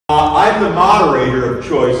I'm the moderator of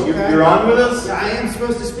choice. Okay. You're on with us? Yeah, I am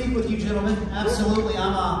supposed to speak with you, gentlemen. Absolutely.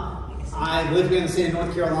 I live here in the state of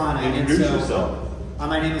North Carolina. Introduce yourself.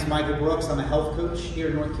 My name is Michael Brooks. I'm a health coach here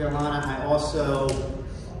in North Carolina. I also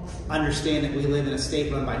understand that we live in a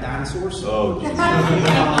state run by dinosaurs. Oh, geez.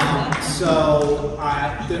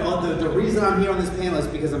 The reason I'm here on this panel is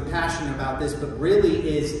because I'm passionate about this, but really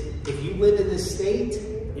is if you live in this state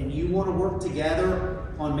and you want to work together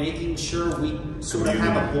on making sure we sort of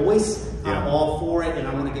have a voice, I'm all for it, and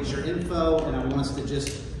I want to get your info, and I want us to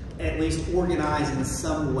just at least organize in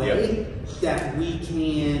some way that we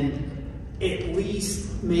can at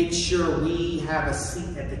least make sure we have a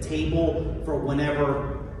seat at the table for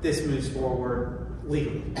whenever this moves forward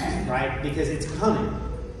legally, right? Because it's coming.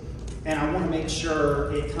 And I want to make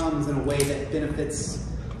sure it comes in a way that benefits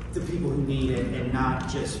the people who need it and not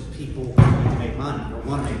just people who need to make money or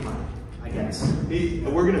want to make money, I guess.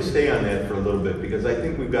 We're going to stay on that for a little bit because I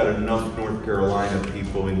think we've got enough North Carolina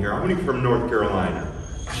people in here. How many from North Carolina?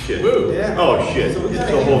 Shit. Woo. Yeah. Oh, shit. So it's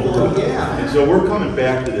the whole group. Yeah. And so we're coming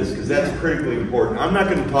back to this because that's critically important. I'm not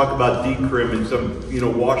going to talk about decrim in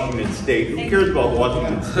some, Washington State. Who cares about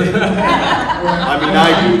Washington State? I mean,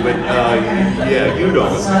 I do, but yeah, you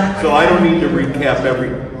don't. So I don't need to recap every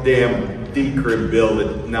damn decrim bill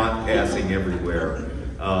that's not passing everywhere.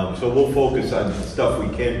 So we'll focus on stuff we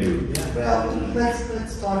can do. Well,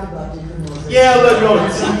 let's talk about decriminalization. Yeah, let's go.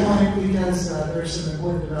 At some point, because there's some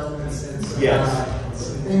important developments and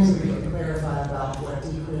some things that we can clarify about what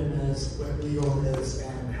decrim is, what legal is,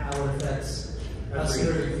 and how it affects us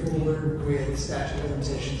moving forward with statute of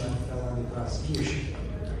limitations on felony prosecution.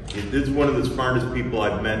 This is one of the smartest people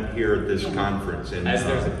I've met here at this conference. And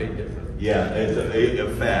there's a big difference. Yeah, it's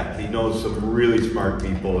a fact. He knows some really smart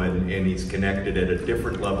people, and he's connected at a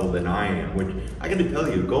different level than I am, which I got to tell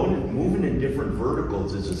you, moving in different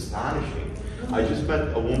verticals is astonishing. I just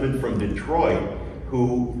met a woman from Detroit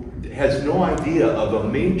who has no idea of a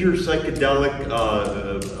major psychedelic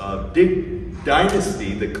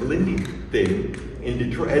dynasty, the Kalindi thing in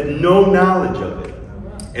Detroit, had no knowledge of it.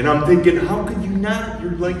 And I'm thinking, how could you not?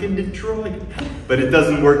 You're like in Detroit. But it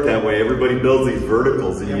doesn't work that way. Everybody builds these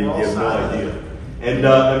verticals and you have no idea. And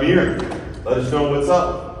Amir, let us know what's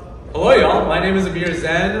up. Hello y'all, my name is Amir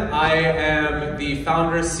Zen. I am the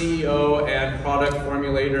founder, CEO, and product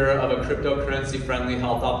formulator of a cryptocurrency-friendly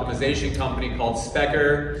health optimization company called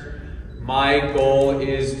Specker. My goal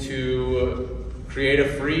is to create a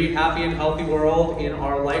free, happy, and healthy world in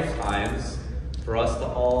our lifetimes for us to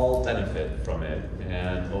all benefit from it.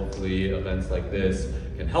 And hopefully events like this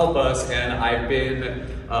can help us. And I've been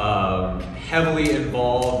heavily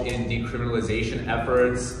involved in decriminalization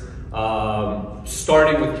efforts,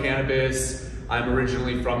 starting with cannabis. I'm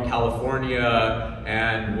originally from California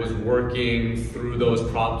and was working through those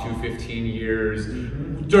Prop 215 years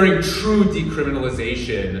during true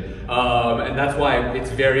decriminalization. And that's why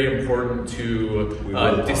it's very important to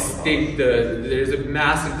there's a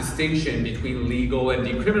massive distinction between legal and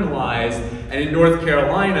decriminalized. And in North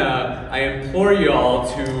Carolina, I implore y'all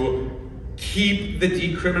to keep the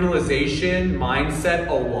decriminalization mindset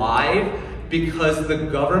alive, because the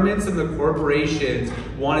governments and the corporations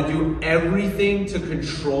want to do everything to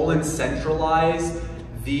control and centralize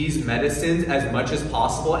these medicines as much as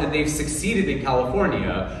possible, and they've succeeded in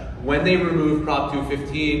California. When they removed Prop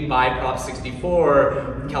 215 by Prop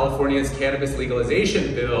 64, California's cannabis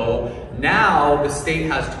legalization bill, now the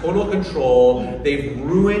state has total control. They've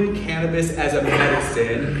ruined cannabis as a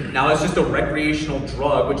medicine. Now it's just a recreational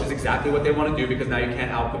drug, which is exactly what they want to do, because now you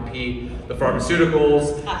can't outcompete the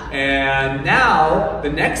pharmaceuticals. And now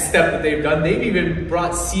the next step that they've done, they've even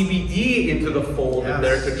brought CBD into the fold of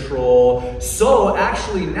their control. So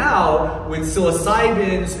actually now with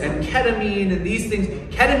psilocybins and ketamine and these things,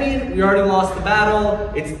 ketamine, we already lost the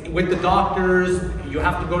battle. It's with the doctors. You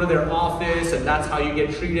have to go to their office, and that's how you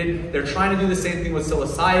get treated. They're trying to do the same thing with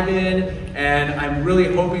psilocybin, and I'm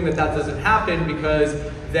really hoping that that doesn't happen, because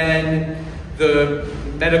then the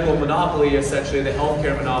medical monopoly, essentially the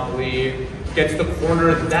healthcare monopoly, gets to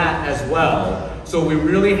corner that as well. So we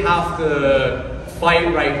really have to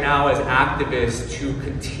fight right now as activists to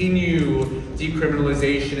continue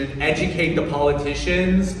decriminalization and educate the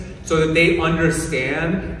politicians so that they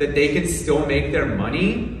understand that they can still make their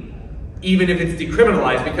money even if it's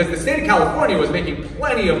decriminalized, because the state of California was making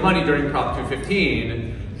plenty of money during Prop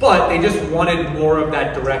 215, but they just wanted more of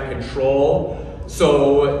that direct control.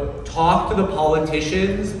 So talk to the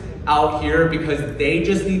politicians out here, because they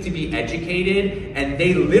just need to be educated, and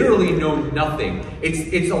they literally know nothing.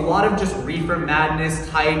 It's a lot of just reefer madness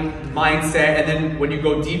type mindset, and then when you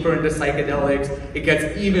go deeper into psychedelics, it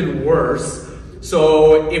gets even worse.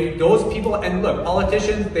 So if those people, and look,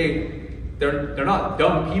 politicians, they're not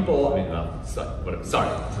dumb people. I mean, sorry,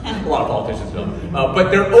 a lot of politicians don't. But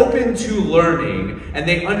they're open to learning, and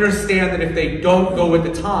they understand that if they don't go with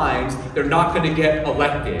the times, they're not going to get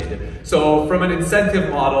elected. So from an incentive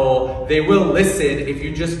model, they will listen if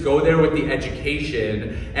you just go there with the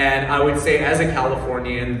education. And I would say, as a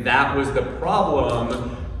Californian, that was the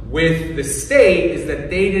problem with the state, is that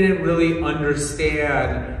they didn't really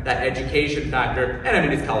understand that education factor. And I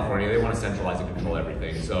mean, it's California, they want to centralize and control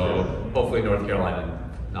everything. So hopefully North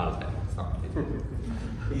Carolina, not as bad.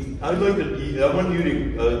 I want you to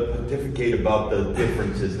pontificate about the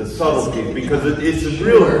differences, the subtleties, because it's a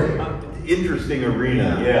real interesting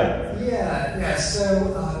arena. Yeah.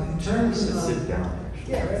 So in terms of sit down.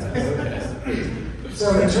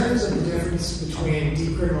 So in terms of the difference between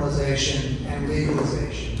decriminalization and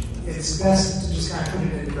legalization, it's best to just kind of put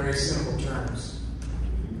it into very simple terms.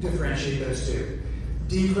 Differentiate those two.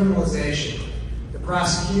 Decriminalization, the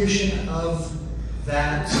prosecution of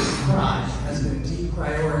that crime has been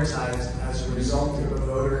deprioritized as a result of a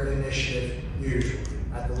voter initiative, usually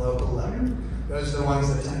at the local level. Those are the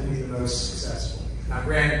ones that tend to be the most successful. Now,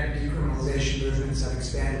 granted, decriminalization movements have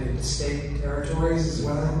expanded into state territories as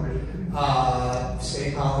well,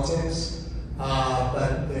 state politics,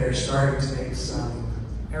 but they're starting to make some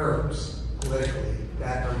errors politically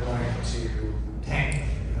that are going to tank,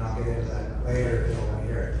 and I'll get into that later if you want to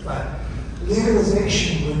hear it. But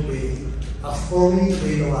legalization would be a fully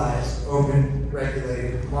legalized, open,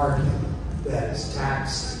 regulated market that is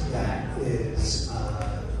taxed, that is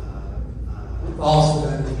falls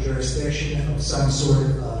within the jurisdiction of some sort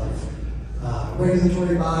of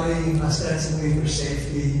regulatory body, ostensibly for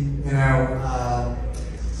safety.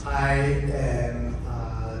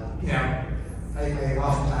 I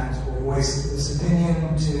oftentimes will voice this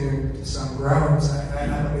opinion to some groans.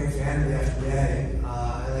 I'm a big fan of the FDA. I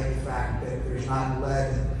like the fact that there's not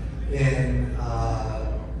lead in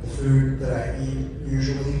the food that I eat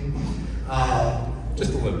usually.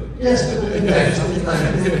 Just a little. Yes, just a little bit.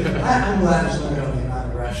 I'm glad there's limit on the amount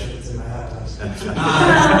of ration that's in my hot dogs.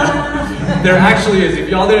 There actually is. If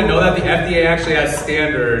y'all didn't know that, the FDA actually has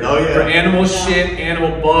standards for animal shit,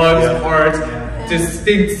 animal bugs, parts,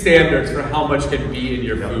 distinct standards for how much can be in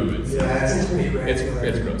your foods. Yeah, it's pretty great. It's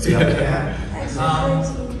gross.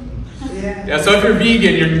 Yeah, so if you're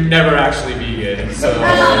vegan, you're never actually vegan. So,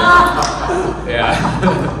 yeah.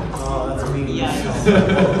 That's a vegan.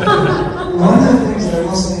 One of the things that I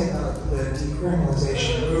will say about the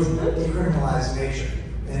decriminalization movement, decriminalized nature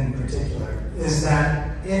in particular, is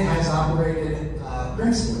that it has operated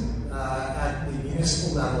principally at the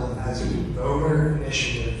municipal level as voter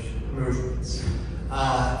initiative movements.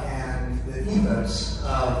 And the ethos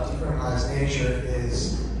of decriminalized nature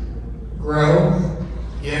is grow,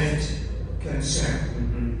 gift,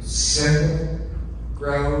 consume. Simple,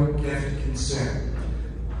 grow, gift, consume.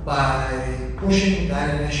 By pushing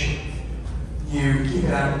that initiative, you keep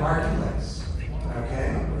it out of the marketplace,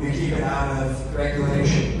 okay? You keep it out of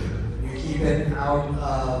regulation. You keep it out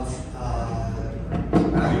of,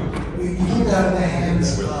 you keep it out of the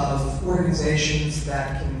hands of organizations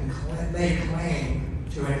that can lay claim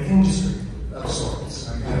to an industry of sorts,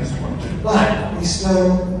 okay? But you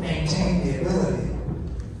still maintain the ability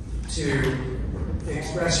to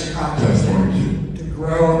express your context, to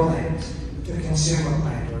grow a plant, to consume a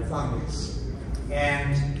plant or fungus,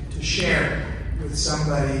 and to share with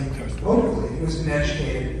somebody, hopefully, who's been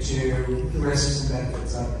educated to the risks and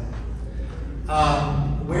benefits of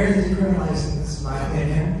that. Where the decriminalizing, this is my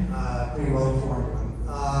opinion, pretty well informed one.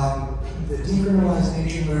 The decriminalized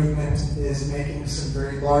nature movement is making some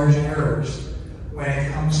very large errors when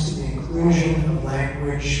it comes to the inclusion of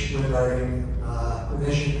language regarding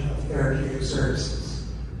provision of therapeutic services,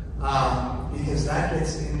 because that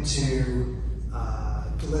gets into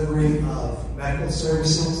delivery of medical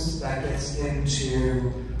services, that gets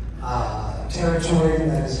into territory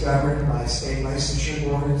that is governed by state licensure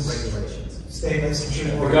boards. Regulations. State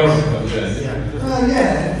licensure boards. The government comes in.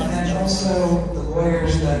 And also the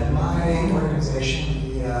lawyers that my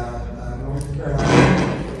organization, the North Carolina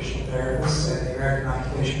Occupational Therapists and the American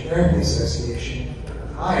Occupational Therapy Association,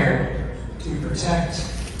 hired to protect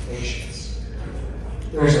patients.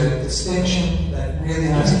 There's a distinction that really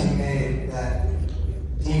has to be made that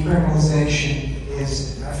decriminalization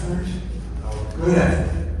is an effort, a good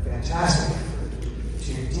effort, fantastic effort,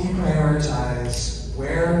 to deprioritize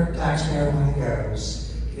where taxpayer money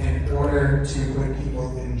goes in order to put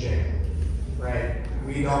people in jail, right?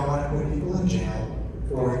 We don't want to put people in jail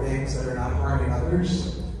for things that are not harming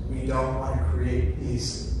others. We don't want to create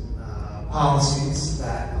these policies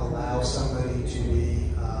that allow somebody to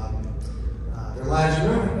be, lives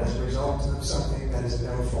ruined as a result of something that is a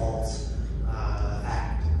no-fault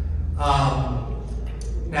act.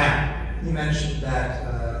 Now, you mentioned that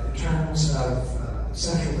in terms of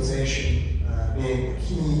centralization being a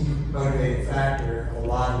key motivating factor of a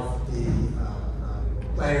lot of the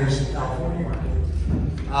players in the California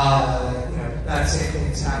market, that same thing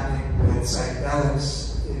is happening with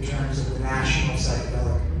psychedelics in terms of the national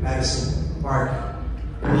psychedelic medicine market.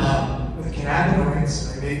 With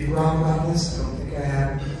cannabinoids, I may be wrong about this, I don't think I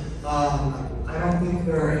am. I don't think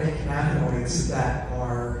there are any cannabinoids that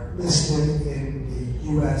are listed in the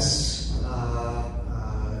U.S.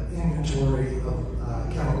 Inventory of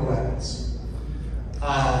chemical weapons.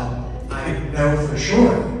 I know for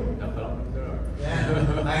sure.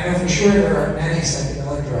 I know for sure there are many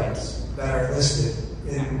psychedelic drugs that are listed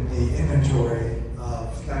in the inventory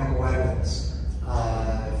of chemical weapons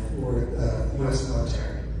for the U.S.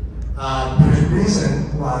 military. There's a reason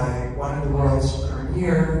why one of the world's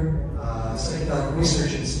premier psychedelic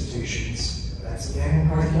research institutions, that's in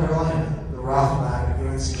North Carolina, the Roth Lab at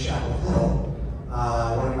UNC Chapel Hill.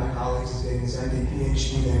 One of my colleagues is getting his MD,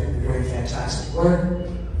 PhD there. They're doing fantastic work.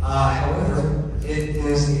 However, it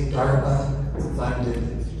is a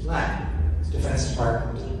DARPA-funded lab. It's Defense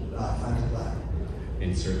Department funded lab.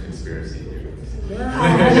 Insert conspiracy theory. We'll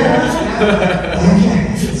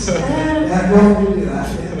do that.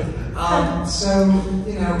 So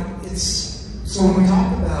when we talk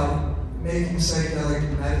about making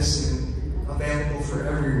psychedelic medicine available for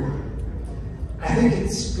everyone, I think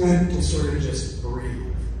it's good to sort of just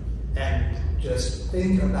breathe and just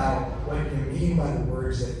think about what you mean by the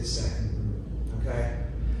words that you say. Okay?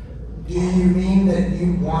 Do you mean that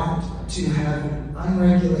you want to have an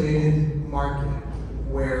unregulated market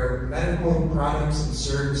where medical products and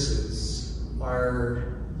services are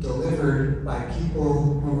delivered by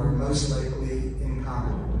people who are most likely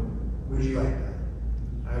incompetent? Would you like that?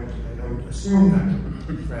 I would assume that,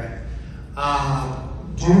 right?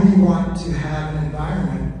 Do we want to have an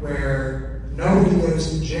environment where nobody goes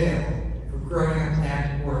to jail for growing a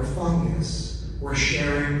plant or a fungus or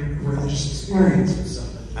sharing a religious experience with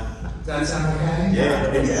somebody? Does that sound okay?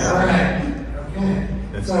 Yeah. All right. Okay.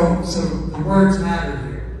 So the words matter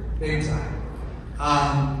here, big time.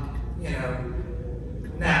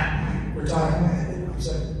 Now we're talking. I'm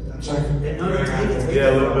sorry.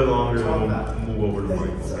 Yeah, a little bit longer, and we'll move over to the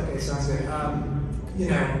mic. Okay, sounds good.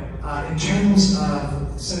 In terms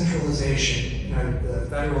of centralization, the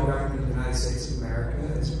federal government of the United States of America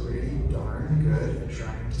is pretty darn good at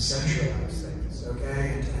trying to centralize things,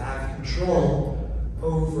 okay, and to have control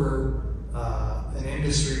over an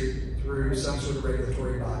industry through some sort of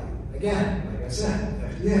regulatory body. Again, like I said,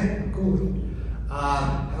 FDA, I'm cool with it.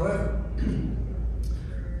 However,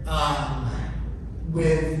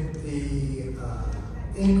 with the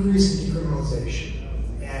increase in decriminalization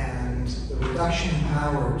and the reduction in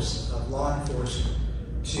powers of law enforcement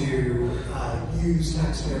to use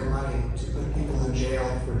taxpayer money to put people in jail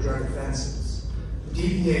for drug offenses, the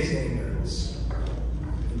DEA is getting nervous.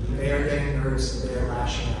 They are getting nervous and they are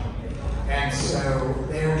lashing out. And so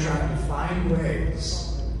they are trying to find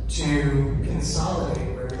ways to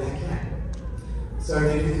consolidate wherever they can. So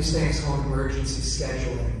they do these things called emergency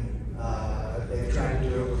scheduling. They've tried to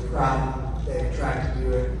do it with crop. They've tried to do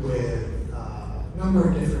it with a number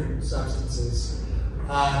of different substances.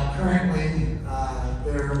 Currently,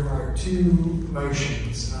 there are two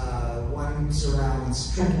motions. One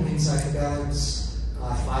surrounds tryptamine psychedelics,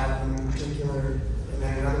 5 of them in particular, and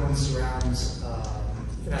then another one surrounds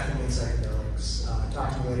phenethylamine psychedelics. Talk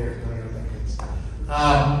to me later if you know what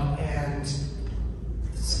that means.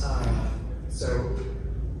 So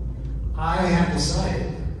I have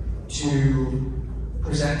decided to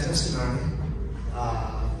present testimony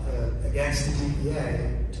against the DEA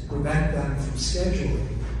to prevent them from scheduling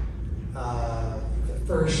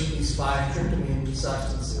first these 5 tryptamine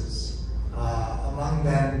substances, among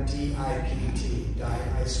them DIPT,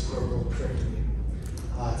 diisopropyltryptamine.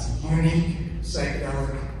 It's a unique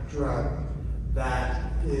psychedelic drug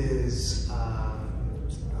that is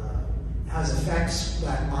has effects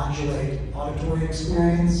that modulate auditory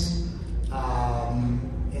experience,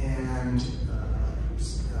 and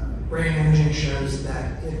brain imaging shows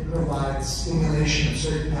that it provides stimulation of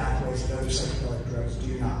certain pathways that other psychedelic drugs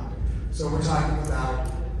do not. So we're talking about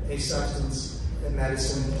a substance in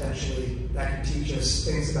medicine potentially that can teach us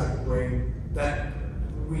things about the brain that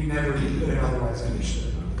we never could have otherwise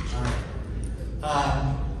understood.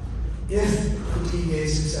 If the DEA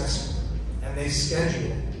is successful and they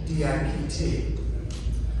schedule DIPT,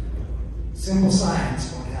 simple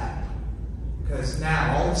science won't happen. Because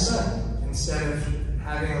now, all of a sudden, instead of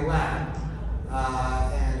having a lab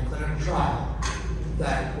and a clinical trial,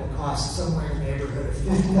 that will cost somewhere in the neighborhood of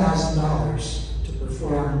 $50,000 to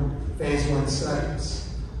perform phase 1 studies.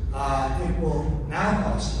 It will now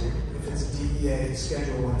cost you, if it's a DEA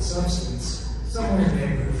Schedule 1 substance, somewhere in the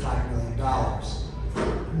neighborhood of $5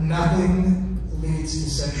 million. Nothing leads to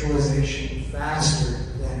centralization faster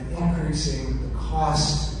than increasing the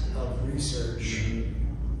cost of research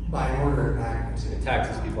by order of magnitude. It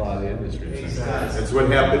taxes people out of the industry. Exactly. That's what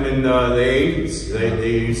happened in the 80s,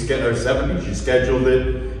 or 70s. You scheduled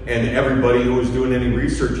it, and everybody who was doing any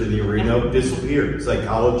research in the arena disappeared.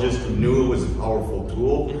 Psychologists who knew it was a powerful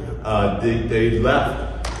tool, they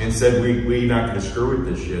left and said, we're not going to screw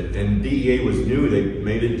with this shit. And DEA was new. They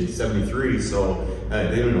made it in 73, so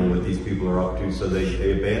they don't know what these people are up to, so they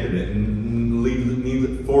abandoned it. And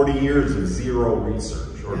leave 40 years of zero research.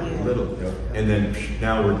 Or little, and then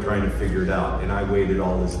now we're trying to figure it out, and I waited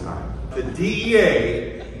all this time. The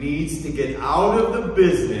DEA needs to get out of the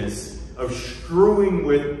business of screwing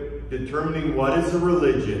with determining what is a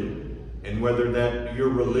religion and whether that your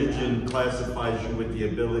religion classifies you with the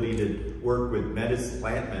ability to work with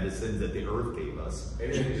plant medicines that the earth gave us.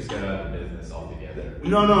 Maybe we can just get out of the business altogether.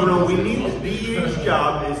 No. We need the DEA's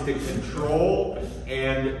job is to control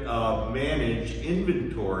and manage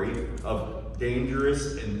inventory of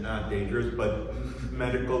dangerous and not dangerous, but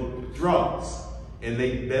medical drugs. And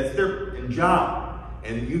that's their job.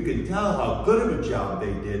 And you can tell how good of a job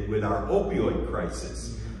they did with our opioid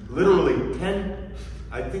crisis. Literally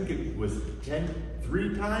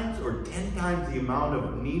 3 times or 10 times the amount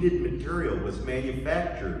of needed material was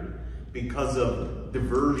manufactured because of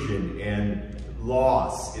diversion and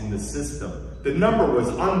loss in the system. The number was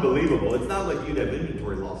unbelievable. It's not like you'd have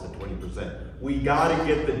inventory loss of 20%. We gotta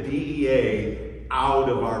get the DEA out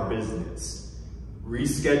of our business.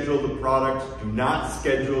 Reschedule the products. Do not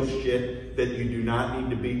schedule shit that you do not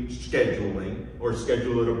need to be scheduling, or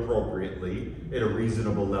schedule it appropriately at a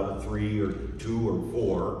reasonable level 3 or 2 or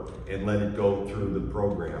 4 and let it go through the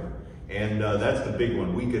program. And that's the big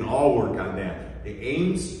one. We can all work on that. The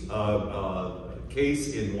Ames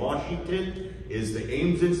case in Washington is the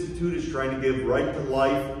Ames Institute is trying to give right to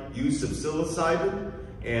life use of psilocybin,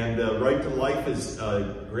 and right to life is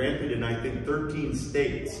granted in, I think, 13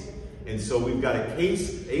 states. And so we've got a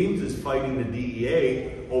case. Ames is fighting the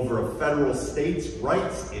DEA over a federal states'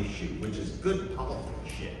 rights issue, which is good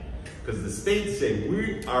politics shit. Because the states say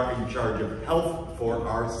we are in charge of health for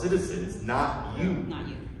our citizens, not you. Not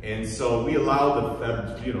you. And so we allow the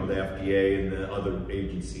feds, the FDA and the other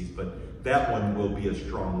agencies, but that one will be a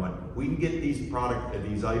strong one. We can get these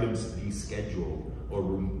these items descheduled or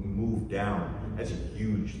moved down. That's a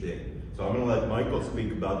huge thing. So I'm going to let Michael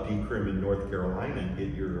speak about decrim in North Carolina and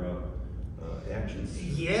get your actions.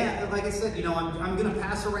 Yeah, like I said, I'm going to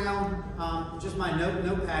pass around just my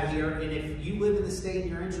notepad here, and if you live in the state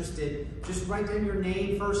and you're interested, just write down your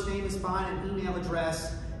name. First name is fine, an email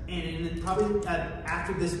address, and then probably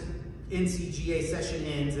after this NCGA session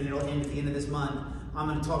ends, and it'll end at the end of this month, I'm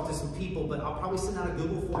going to talk to some people, but I'll probably send out a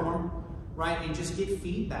Google form, right, and just get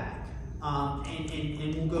feedback,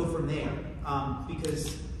 and we'll go from there,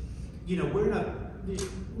 because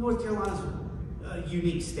North Carolina's a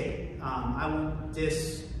unique state. I won't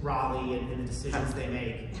diss Raleigh and the decisions they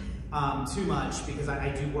make too much, because I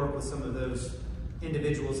do work with some of those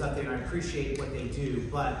individuals up there, and I appreciate what they do,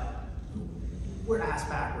 but we're ass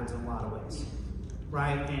backwards in a lot of ways,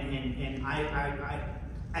 right? And I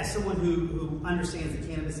as someone who understands the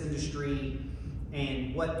cannabis industry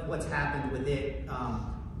and what's happened with it,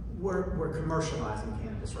 we're commercializing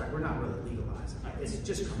cannabis, right? We're not really legalizing it. It's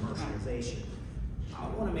just commercialization. I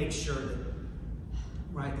want to make sure that,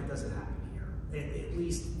 right, that doesn't happen here, at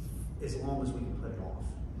least as long as we can put it off.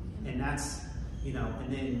 And that's, and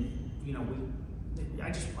then,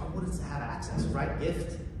 I want us to have access, right?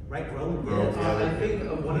 Gift, right? Grow and give. I think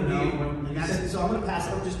one of the, so I'm going to pass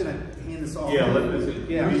it. I'm just going to hand this off.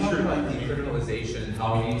 Yeah, we talked about decriminalization and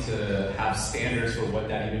how we need to have standards for what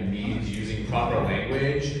that even means using proper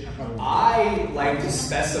language. I like to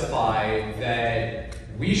specify that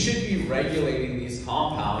we should be regulating these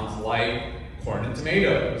compounds like corn and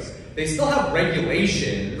tomatoes. They still have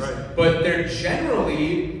regulations, right, but they're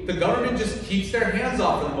generally, the government just keeps their hands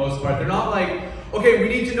off for the most part. They're not like, okay, we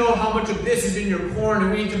need to know how much of this is in your corn,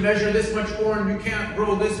 and we need to measure this much corn, you can't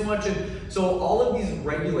grow this much. And so all of these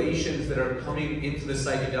regulations that are coming into the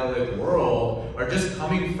psychedelic world are just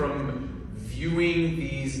coming from viewing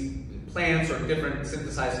these plants or different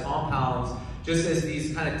synthesized compounds just as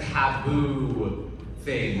these kind of taboo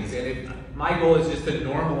things. And my goal is just to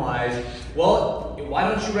normalize, well, why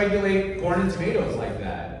don't you regulate corn and tomatoes like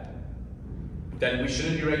that? Then we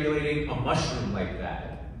shouldn't be regulating a mushroom like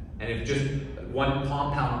that. And if just one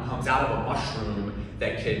compound comes out of a mushroom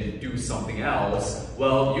that can do something else,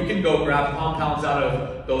 well, you can go grab compounds out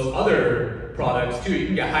of those other products too. You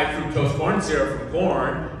can get high fructose corn syrup from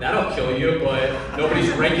corn, that'll kill you, but nobody's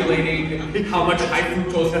regulating how much high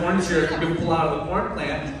fructose corn syrup you can pull out of the corn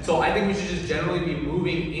plant. So I think we should just generally be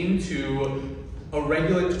moving into a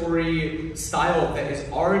regulatory style that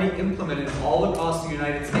is already implemented all across the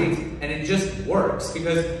United States, and it just works.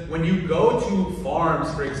 Because when you go to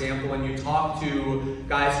farms, for example, and you talk to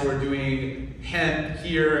guys who are doing hemp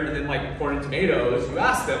here and then like corn and tomatoes, you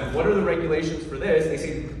ask them, what are the regulations for this? They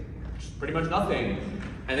say, pretty much nothing.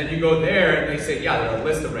 And then you go there and they say, yeah, there are a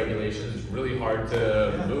list of regulations. It's really hard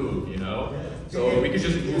to move, you know? So we could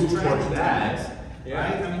just move towards that. Yeah.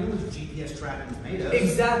 Right? I mean, it was GPS tracking tomatoes.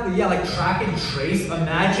 Exactly, yeah, like track and trace.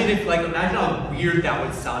 Imagine how weird that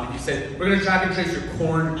would sound if you said, we're gonna track and trace your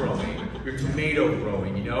corn growing, your tomato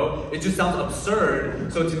growing, you know? It just sounds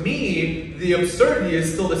absurd. So to me, the absurdity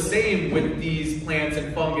is still the same with these plants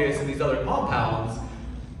and fungus and these other compounds,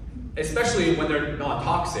 especially when they're not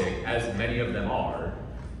toxic, as many of them are.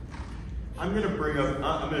 I'm gonna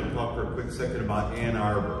talk for a quick second about Ann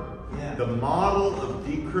Arbor. Yeah. The model of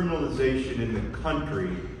decriminalization in the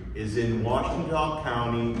country is in Washington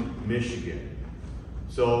County, Michigan.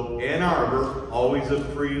 So Ann Arbor, always a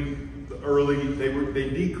free, early, they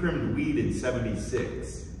decriminalized weed in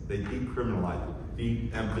 '76. They decriminalized it,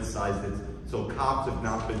 de-emphasized it. So cops have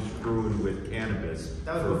not been screwing with cannabis.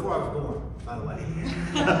 That was before I was born, by the way.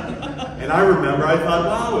 And I remember, I thought,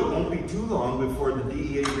 wow, it won't be too long before the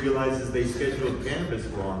DEA realizes they scheduled cannabis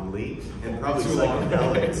wrongly, and probably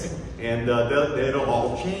psychedelics. And that'll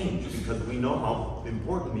all change, because we know how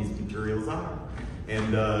important these materials are.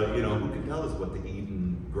 And you know, who can tell us what to eat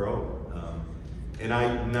and grow? And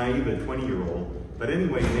I'm naive, a 20-year-old. But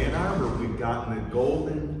anyway, in Ann Arbor, we've gotten the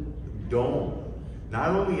Golden Dome. Not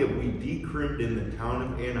only have we decrimmed in the town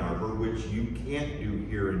of Ann Arbor, which you can't do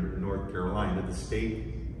here in North Carolina, the state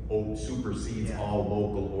supersedes all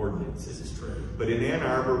local ordinances. This is true. But in Ann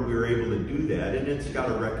Arbor, we were able to do that, and it's got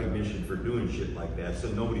a recognition for doing shit like that, so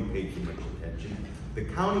nobody paid too much attention. The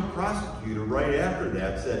county prosecutor right after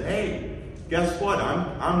that said, hey, guess what?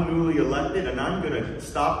 I'm newly elected, and I'm going to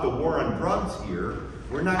stop the war on drugs here.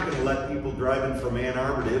 We're not going to let people driving from Ann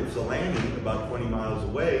Arbor to Ypsilanti, about 20 miles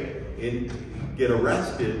away, and get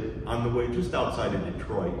arrested on the way, just outside of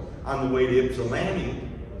Detroit, on the way to Ypsilanti.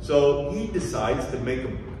 So he decides to make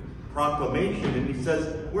a proclamation, and he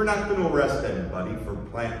says, we're not going to arrest anybody for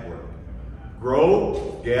plant work.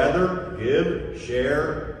 Grow, gather, give,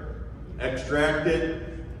 share, extract it,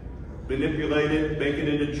 manipulate it, make it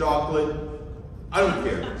into chocolate. I don't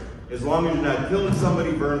care. As long as you're not killing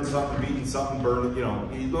somebody, burning something, beating something, burning, you know,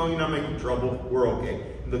 as long as you're not making trouble, we're okay.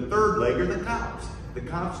 And the third leg are the cops. The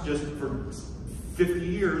cops just for 50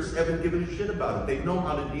 years haven't given a shit about it. They know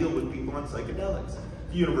how to deal with people on psychedelics.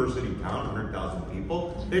 University town, 100,000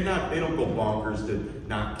 people. They don't go bonkers to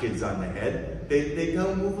knock kids on the head. They tell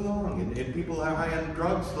them move along. And people are high on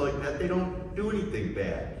drugs like that, they don't do anything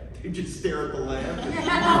bad. They just stare at the lamp and move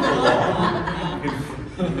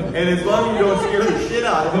along. And as long as you don't scare the shit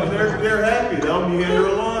out of them, they're happy. They'll meander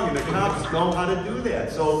along, and the cops know how to do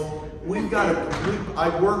that. So we've got a complete, I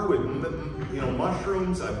work with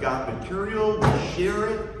mushrooms. I've got material, we share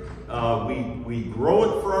it. We grow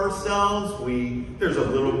it for ourselves. There's a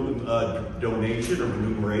little donation or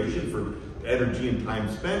remuneration for energy and time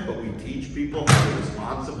spent, but we teach people how to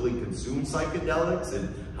responsibly consume psychedelics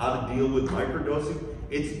and how to deal with microdosing.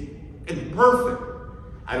 It's perfect.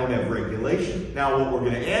 I don't have regulation. Now what we're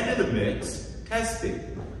going to add to the mix, testing.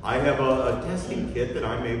 I have a testing kit that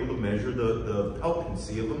I'm able to measure the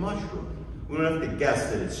potency of a mushroom. We don't have to guess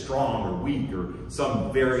that it's strong or weak or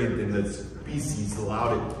some variant in the species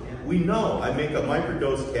allowed it. We know. I make a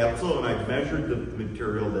microdose capsule, and I've measured the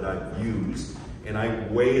material that I've used, and I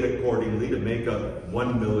weigh it accordingly to make a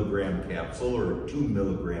 1 milligram capsule or a 2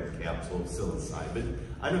 milligram capsule of psilocybin.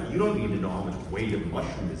 You don't need to know how much weight of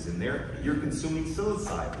mushroom is in there. You're consuming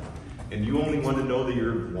psilocybin. And you only want to know that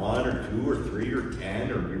you're 1 or 2 or 3 or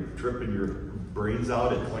 10, or you're tripping your brains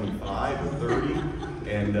out at 25 or 30.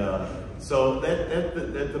 And so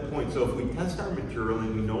that's the point. So if we test our material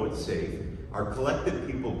and we know it's safe, our collective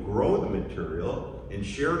people grow the material and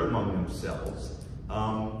share it among themselves,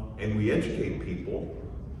 and we educate people,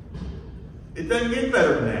 it doesn't get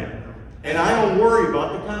better than that. And I don't worry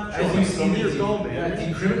about the cops. As you see,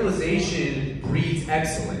 decriminalization breeds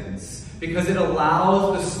excellence because it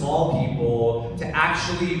allows the small people to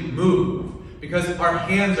actually move, because our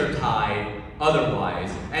hands are tied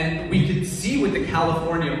otherwise. And we can see with the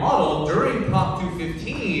California model, during Prop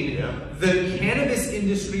 215, the cannabis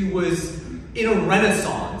industry was in a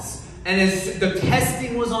renaissance. and as the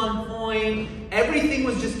testing was on point, everything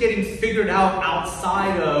was just getting figured out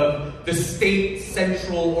outside of the state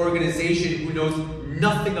central organization who knows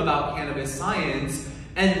nothing about cannabis science,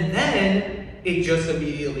 and then it just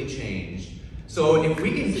immediately changed. So if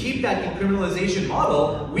we can keep that decriminalization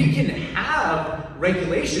model, we can have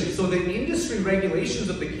regulations. So the industry regulations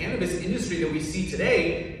of the cannabis industry that we see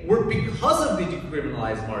today were because of the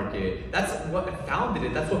decriminalized market. That's what founded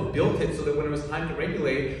it. That's what built it, so that when it was time to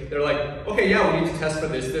regulate, they're like, okay, yeah, we need to test for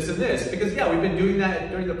this, this, and this. Because yeah, we've been doing that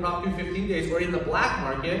during the Prop 215 days, where in the black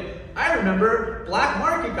market, I remember black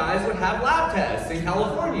market guys would have lab tests in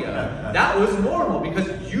California. That was normal because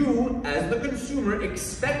you, as the consumer,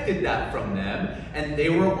 expected that from them, and they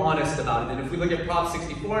were honest about it. And if we look at Prop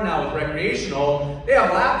 64 now with recreational, they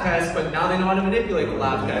have lab tests, but now they know how to manipulate the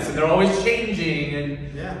lab tests, and they're always changing.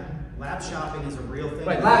 And yeah, lab shopping is a real thing.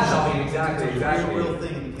 Right, lab shopping, exactly. It's a real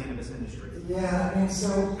thing in the cannabis industry. Yeah, I mean,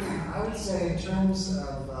 so I would say in terms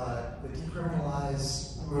of the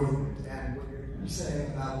decriminalized movement and what you're saying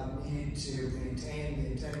about the need to maintain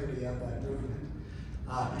the integrity of that movement,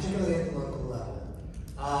 particularly at the local level,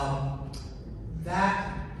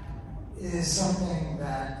 that is something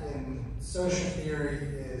that in social theory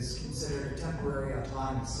is considered a temporary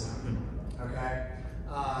autonomous zone. Okay?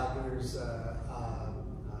 There's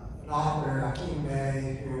an author, Akeem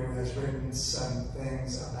Bey, who has written some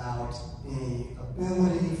things about the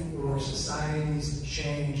ability for societies to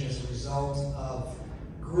change as a result of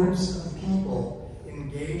groups of people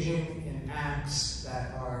engaging in acts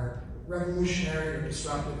that are revolutionary or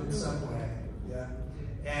disruptive in some way. Yeah?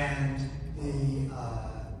 And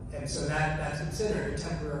so that's considered a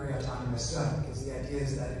temporary autonomous zone, because the idea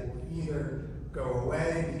is that it will either go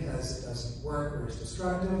away because it doesn't work or it's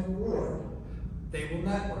destructive, or they will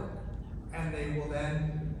network, and they will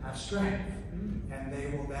then have strength, and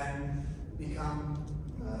they will then become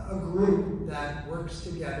a group that works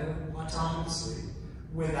together autonomously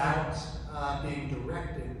without being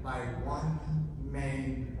directed by one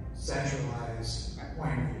main centralized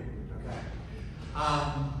point of view. Okay.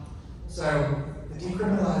 So the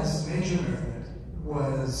decriminalization movement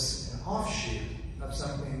was an offshoot of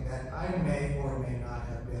something that I may or may not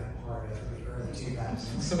have been a part of in the early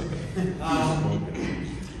 2000s.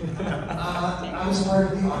 I was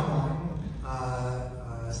part of the online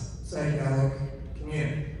psychedelic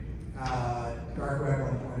community, dark web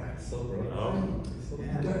 1.0. Silver Road.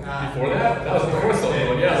 Before that? That was before Silver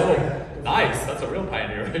Road, yeah. Nice, that's a real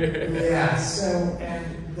pioneer. Yeah, so,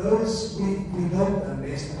 and those, we built them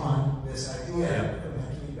based upon this idea from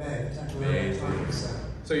Akeem Bey, the temporary autonomous zone.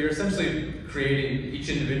 So you're essentially creating each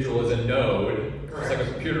individual as a node. Correct. It's like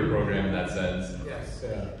a computer program in that sense. Yes.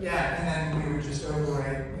 Yeah, and then we would just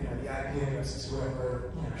overlay, the IP addresses,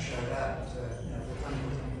 whoever, showed up to,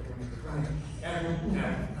 the 20, every,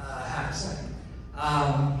 half a second.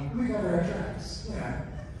 We cover our tracks,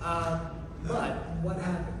 but what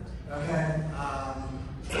happened? Okay.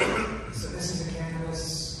 So this is a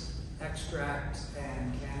cannabis extract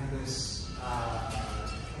and cannabis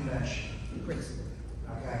convention, principally.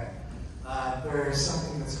 Okay. There is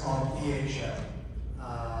something that's called BHO.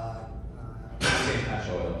 Butane hash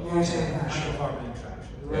oil. Butane hash oil. Carbon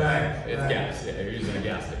extraction. Right. It's gas. Yeah, you're using a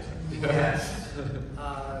gas station. Yes.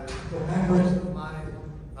 The members of my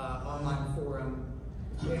online forum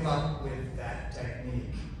came up with that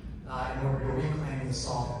technique in order to reclaim the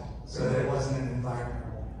solvent so that it wasn't an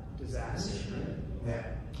environmental disaster. Yeah.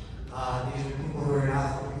 These are people who are now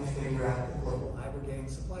helping to figure out the global aggregating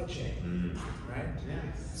supply chain. Right?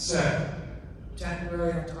 Yeah. So,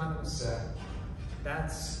 temporary autonomous zone.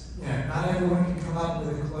 That's, not everyone can come up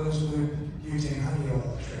with a closed loop butane honey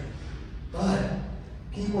oil trick. But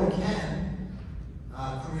people can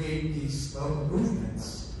create these local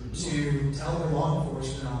movements to tell their law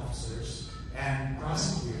enforcement officers and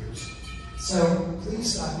prosecutors, so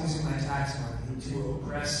please stop using my tax money to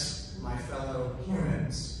oppress my fellow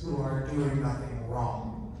humans who are doing nothing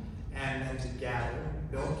wrong, and then to gather,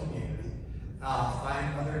 build community,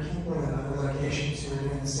 find other people in other locations who are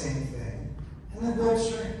doing the same thing, and then build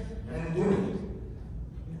strength and do it.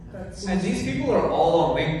 And these people are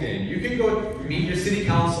all on LinkedIn. You can go meet your city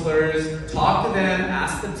councilors, talk to them,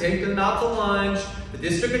 ask them, take them out to lunch, the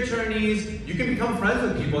district attorneys. You can become friends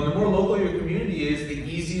with people, and the more local your community is, the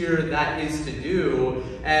easier that is to do.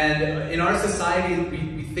 And in our society,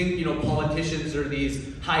 we think, politicians are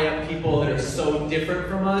these high-up people that are so different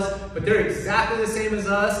from us, but they're exactly the same as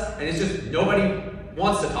us, and it's just nobody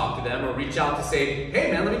wants to talk to them or reach out to say,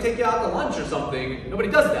 hey man, let me take you out to lunch or something. Nobody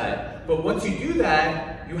does that. But once you do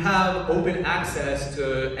that, you have open access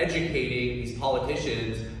to educating these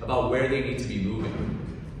politicians about where they need to be moving.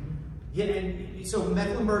 Yeah, and so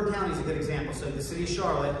Mecklenburg County is a good example. So the city of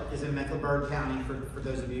Charlotte is in Mecklenburg County, for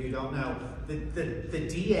those of you who don't know. The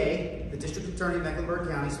DA, the District Attorney of Mecklenburg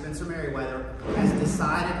County, Spencer Merriweather, has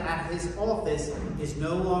decided at his office is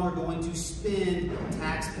no longer going to spend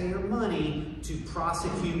taxpayer money to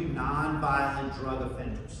prosecute non-violent drug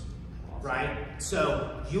offenders, right?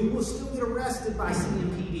 So you will still get arrested by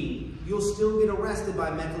CMPD. You'll still get arrested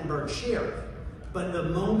by Mecklenburg Sheriff. But the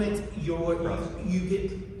moment you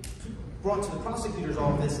get brought to the prosecutor's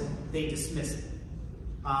office, they dismiss it.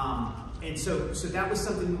 And so that was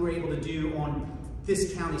something we were able to do on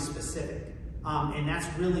this county specific. And that's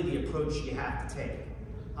really the approach you have to take.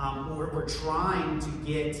 We're trying to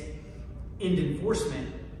get end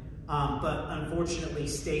enforcement, but unfortunately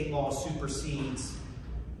state law supersedes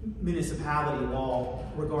municipality law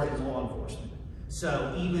regarding law enforcement.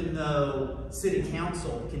 So even though city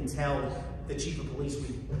council can tell the chief of police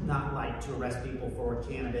would not like to arrest people for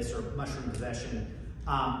cannabis or mushroom possession,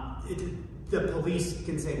 the police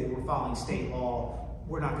can say, well, we're following state law,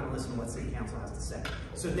 we're not going to listen to what city council has to say.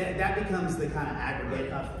 So that becomes the kind of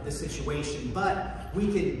aggregate of the situation. But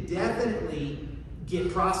we can definitely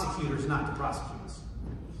get prosecutors not to prosecute us.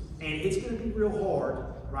 And it's going to be real hard,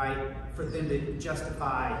 right, for them to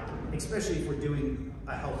justify, especially if we're doing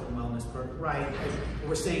a health and wellness program, right?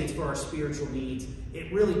 We're saying it's for our spiritual needs.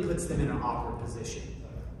 It really puts them in an awkward position.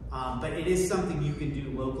 But it is something you can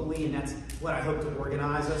do locally, and that's what I hope to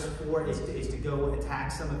organize us for, is to go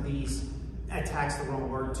attack some of these, attack's the wrong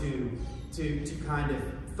word, to kind of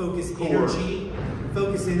focus energy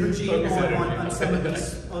on some of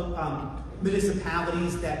these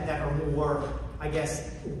municipalities that are more, I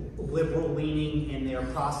guess, liberal leaning in their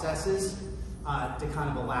processes, to kind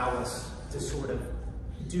of allow us to sort of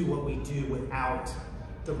do what we do without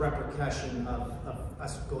the repercussion of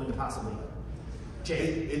us going to possibly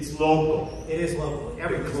jail. It's local. It is local.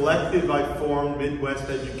 The collective I formed, Midwest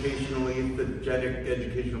Educationally, the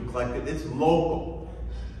Educational Collective, it's local.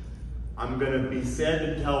 I'm going to be sad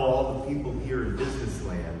to tell all the people here in business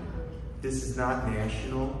land, this is not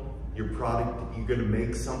national. Your product, you're going to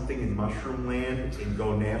make something in mushroom land and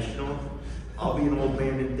go national. I'll be an old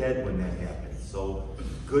man and dead when that happens. So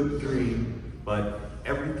good dream, but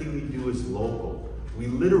everything we do is local. We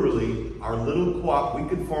literally, our little we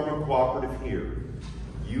could form a cooperative here.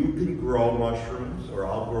 You can grow mushrooms, or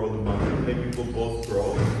I'll grow the mushrooms. Maybe we'll both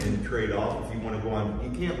grow and trade off. If you want to go on,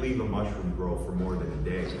 you can't leave a mushroom grow for more than a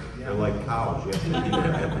day. They're like cows, you have to feed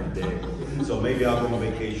them every day. So maybe I'll go on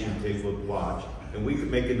vacation, take a look, watch, and we could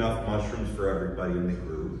make enough mushrooms for everybody in the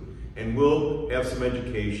group. And we'll have some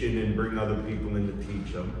education and bring other people in to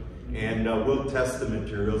teach them. And we'll test the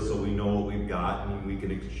material so we know what we've got and we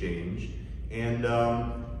can exchange. And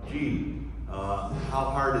how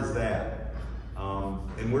hard is that?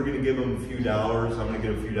 And we're going to give them a few dollars. I'm going to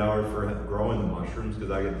get a few dollars for growing the mushrooms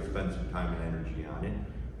because I got to spend some time and energy on it.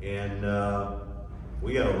 And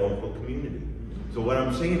we got a local community. So what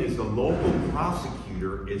I'm saying is the local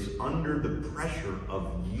prosecutor is under the pressure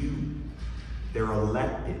of you. They're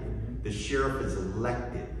elected. The sheriff is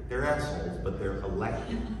elected. They're assholes, but they're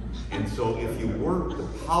elected. And so if you work the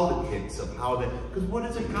politics of how that, because what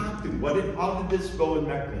does a cop do? How did this go in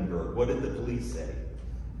Mecklenburg? What did the police say?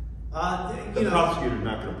 The prosecutor's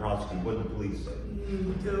not going to prosecute. What did the police say?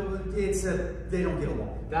 They don't get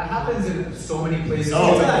along. That happens in so many places.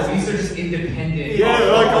 Oh, the police are just independent. Yeah,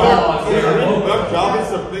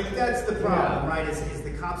 that's the problem, right? Is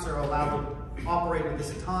the cops are allowed to operate with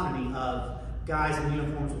this autonomy of guys in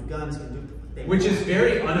uniforms with guns can do. Which is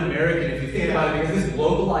very un-American if you think about it, because this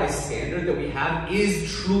localized standard that we have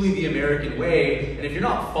is truly the American way. And if you're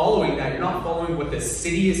not following that, you're not following what the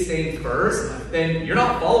city is saying first, then you're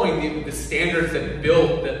not following the standards that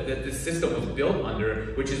the system was built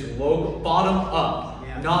under, which is local, bottom up,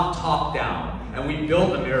 not top down. And we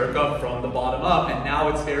built America from the bottom up, and now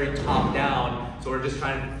it's very top down. So we're just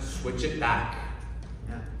trying to switch it back.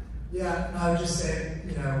 Yeah, I would just say,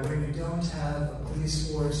 when you don't have a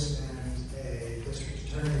police force and a district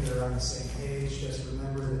attorney that are on the same page, just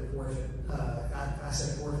remember that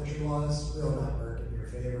asset forfeiture laws will not work in your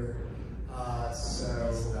favor.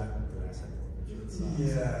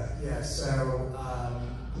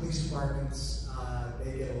 Police departments,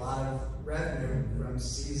 they get a lot of revenue from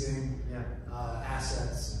seizing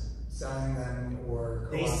assets, selling them, or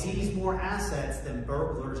they seize more assets than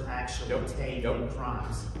burglars actually take in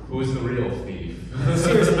crimes. Who's the real thief?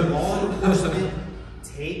 Seriously, law enforcement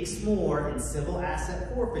takes more in civil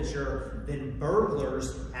asset forfeiture than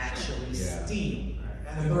burglars actually steal.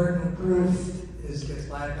 And the burden of proof gets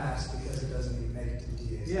bypassed because it doesn't even make it to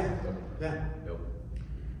the DA's.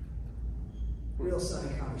 Real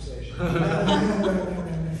sunny conversation.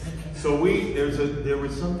 So there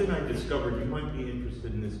was something I discovered. You might be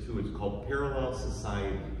interested in this too. It's called Parallel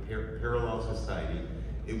Society. Parallel Society.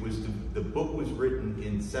 It was the book was written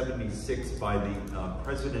in '76 by the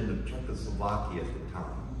president of Czechoslovakia at the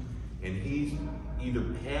time, and he's either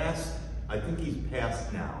passed. I think he's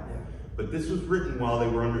passed now. But this was written while they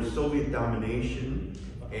were under Soviet domination,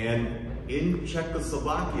 and in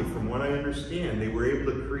Czechoslovakia, from what I understand, they were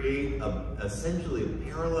able to create essentially a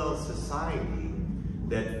parallel society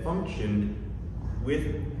that functioned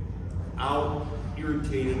without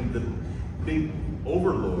irritating the big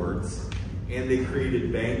overlords, and they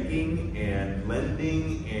created banking and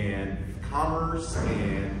lending and commerce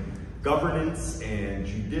and governance and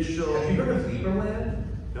judicial. Have you heard of Liberland?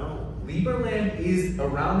 No. Liberland is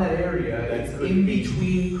around that area. It's in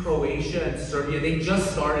between Croatia and Serbia. They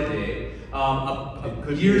just started it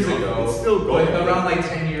years ago. It's still going. But around like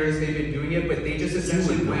 10 years they've been doing it, but they just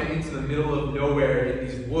essentially went into the middle of nowhere in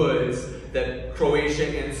these woods that Croatia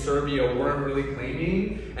and Serbia weren't really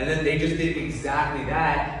claiming, and then they just did exactly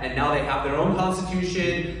that, and now they have their own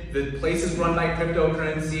constitution. The place is run by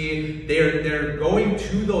cryptocurrency. They're going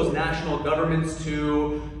to those national governments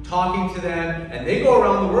too, talking to them, and they go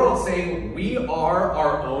around the world saying, we are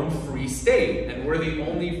our own free state, and we're the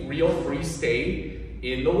only real free state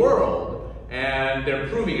in the world. And they're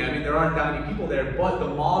proving it. I mean, there aren't that many people there, but the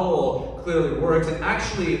model clearly works. And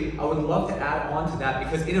actually, I would love to add on to that,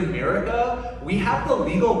 because in America, we have the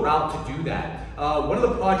legal route to do that. One of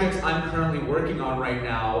the projects I'm currently working on right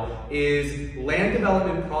now is land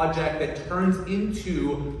development project that turns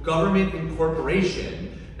into government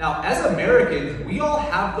incorporation. Now, as Americans, we all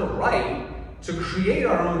have the right to create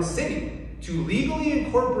our own city, to legally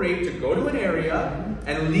incorporate, to go to an area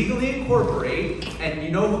and legally incorporate, and you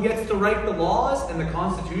know who gets to write the laws and the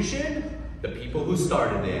Constitution? The people who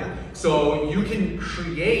started it. So you can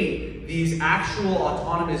create these actual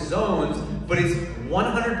autonomous zones, but it's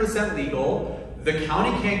 100% legal. The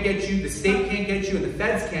county can't get you, the state can't get you, and the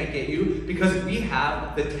feds can't get you, because we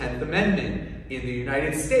have the 10th Amendment in the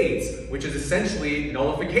United States, which is essentially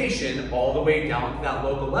nullification all the way down to that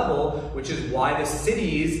local level, which is why the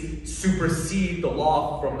cities supersede the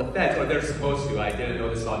law from the feds, or they're supposed to. I didn't know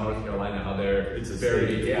this about North Carolina, how they're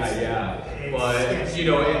But, you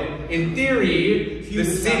know, in theory, the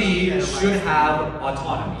city should have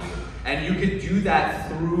autonomy. And you could do that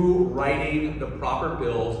through writing the proper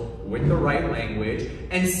bills with the right language.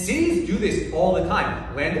 And cities do this all the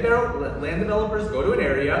time. Land developers go to an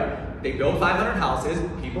area, they build 500 houses,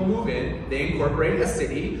 people move in, they incorporate a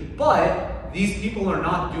city, but these people are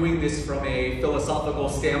not doing this from a philosophical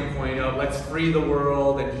standpoint of let's free the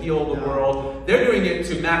world and heal the world. They're doing it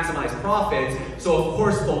to maximize profits. So of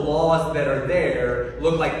course the laws that are there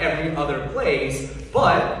look like every other place,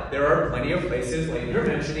 but there are plenty of places, like you're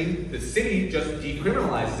mentioning, the city just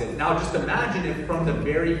decriminalizes it. Now just imagine if from the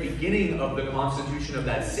very beginning of the constitution of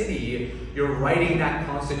that city, you're writing that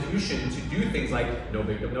constitution to do things like no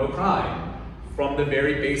victim, no crime, from the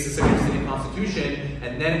very basis of your city constitution,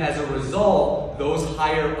 and then as a result, those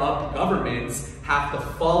higher up governments have to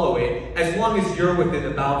follow it as long as you're within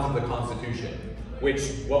the bounds of the Constitution. Which,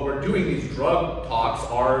 what we're doing, these drug talks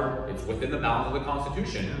are, it's within the bounds of the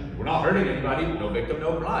Constitution. We're not hurting anybody, no victim,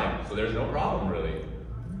 no crime. So there's no problem, really.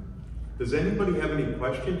 Does anybody have any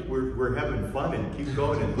questions? We're having fun, and keep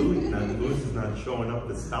going, and Louis is not showing up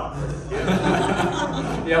to stop us.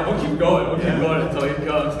 Yeah, yeah, we'll keep going. We'll keep going until he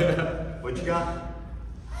comes. What you got?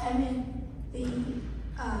 I'm in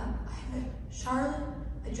I have a Charlotte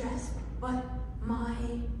address, but my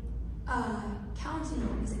county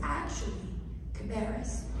is actually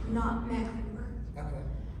Cabarrus, not Mecklenburg. Okay.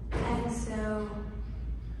 And so,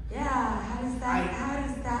 yeah, how does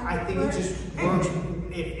that I think work? it just works.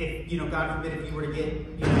 If you know, God forbid, if you were to get,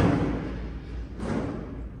 you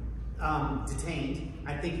know, detained,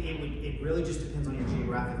 I think it really just depends on your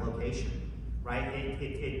geographic location, right?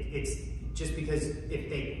 It's just because if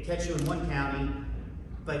they catch you in one county,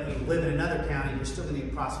 but you live in another county, you're still going to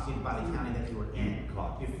get prosecuted by the county that you were in.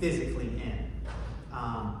 You're physically in.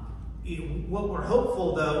 What we're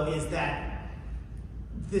hopeful, though, is that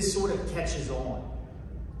this sort of catches on,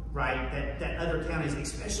 right? That other counties,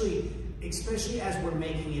 especially as we're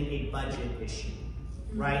making it a budget issue,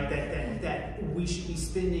 right? That we should be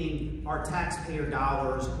spending our taxpayer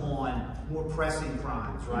dollars on more pressing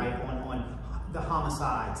crimes, right? On the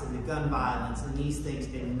homicides and the gun violence and these things,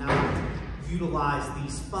 and not utilize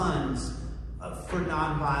these funds for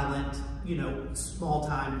nonviolent, you know,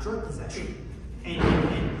 small-time drug possession.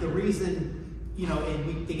 And the reason, you know,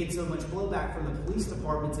 and they get so much blowback from the police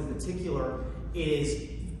departments in particular is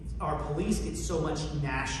our police get so much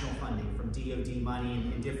national funding from DOD money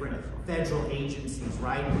and different federal agencies,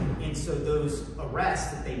 right? And so those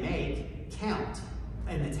arrests that they make count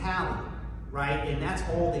and the tally, right? And that's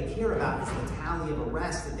all they care about is the tally of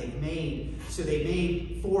arrests that they've made. So they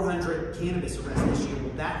made 400 cannabis arrests this year.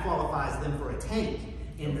 Well, that qualifies them for a tank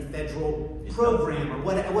in the federal program or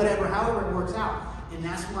whatever, however it works out. And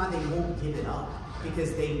that's why they won't give it up,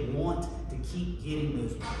 because they want to keep getting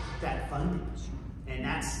that funding. And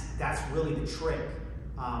that's really the trick.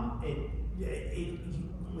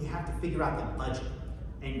 We have to figure out the budget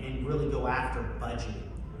and really go after budgeting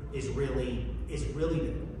is really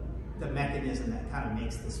the mechanism that kind of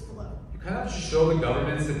makes this flow. You kind of show the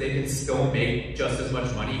governments that they can still make just as much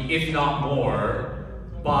money, if not more,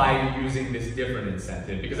 by using this different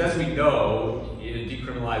incentive. Because as we know, in a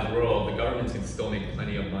decriminalized world, the governments can still make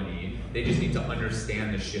plenty of money. They just need to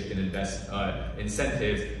understand the shift in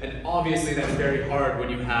incentives. And obviously that's very hard when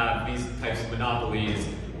you have these types of monopolies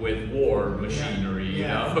with war machinery, you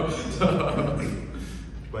know?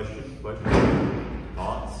 Question,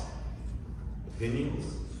 thoughts, opinions?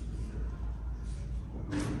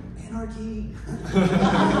 Anarchy.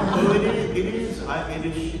 Well,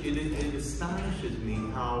 it astonishes me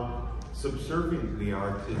how subservient we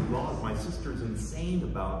are to laws. My sister's insane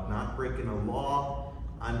about not breaking a law.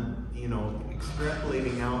 I'm,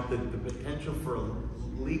 extrapolating out the potential for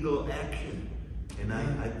legal action. And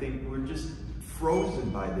I think we're just frozen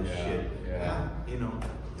by this shit. Yeah.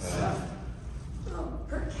 Well,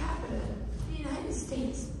 per capita, the United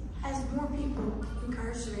States has more people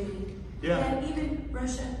incarcerated than even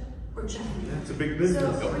Russia or China. It's a big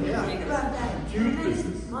business. So when you think about that, that is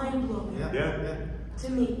mind-blowing to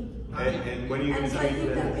me. And when you and so I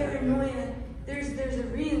think that paranoia, there's a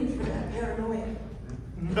reason for that paranoia.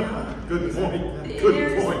 Good point.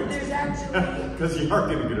 Good point. There's actually because you are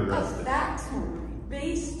going to get a arrested.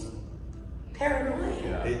 fact-based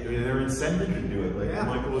paranoia. They're incented to do it, like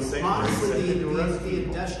Michael was saying. Honestly, the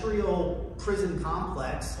industrial prison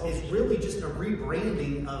complex is really just a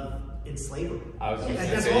rebranding of enslavement.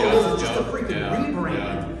 That's all it is. It's just a freaking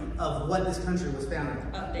rebrand of what this country was founded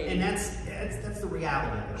on. And that's the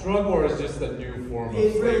reality of it. Drug war is just a new form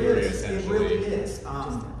of slavery, essentially. It really is.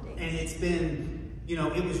 And it's been,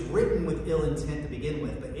 it was written with ill intent to begin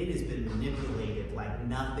with, but it has been manipulated like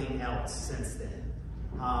nothing else since then.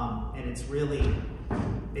 And it's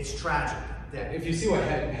tragic. If you see what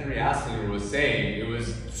Henry Aslinger was saying, it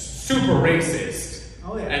was super racist.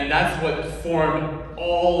 Oh, yeah. And that's what formed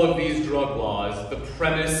all of these drug laws. The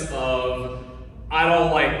premise of, I don't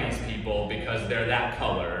like these people because they're that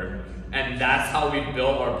color. And that's how we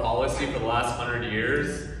built our policy for the last 100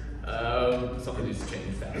 years. Something needs to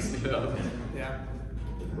change fast,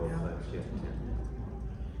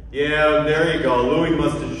 Yeah, there you go. Louis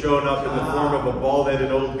must have shown up in the form of a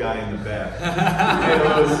bald-headed old guy in the back.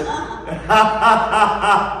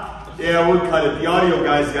 Yeah, we'll cut it. The audio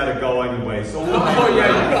guy's got to go anyway, so we'll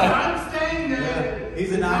I'm staying there.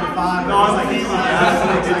 He's a 9 to 5. No, I'm easy.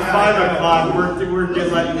 It's 5 o'clock. We're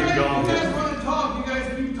just letting you go. You guys want to talk, you guys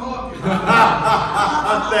keep talking.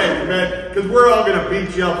 Thanks, man. Because we're all going to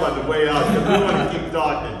beat you up on the way out because we want to keep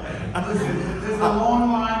talking. Listen, there's a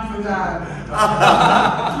long line for that.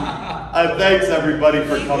 Thanks, everybody,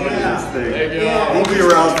 for coming to this thing. Thank you. We'll be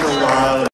around for a while.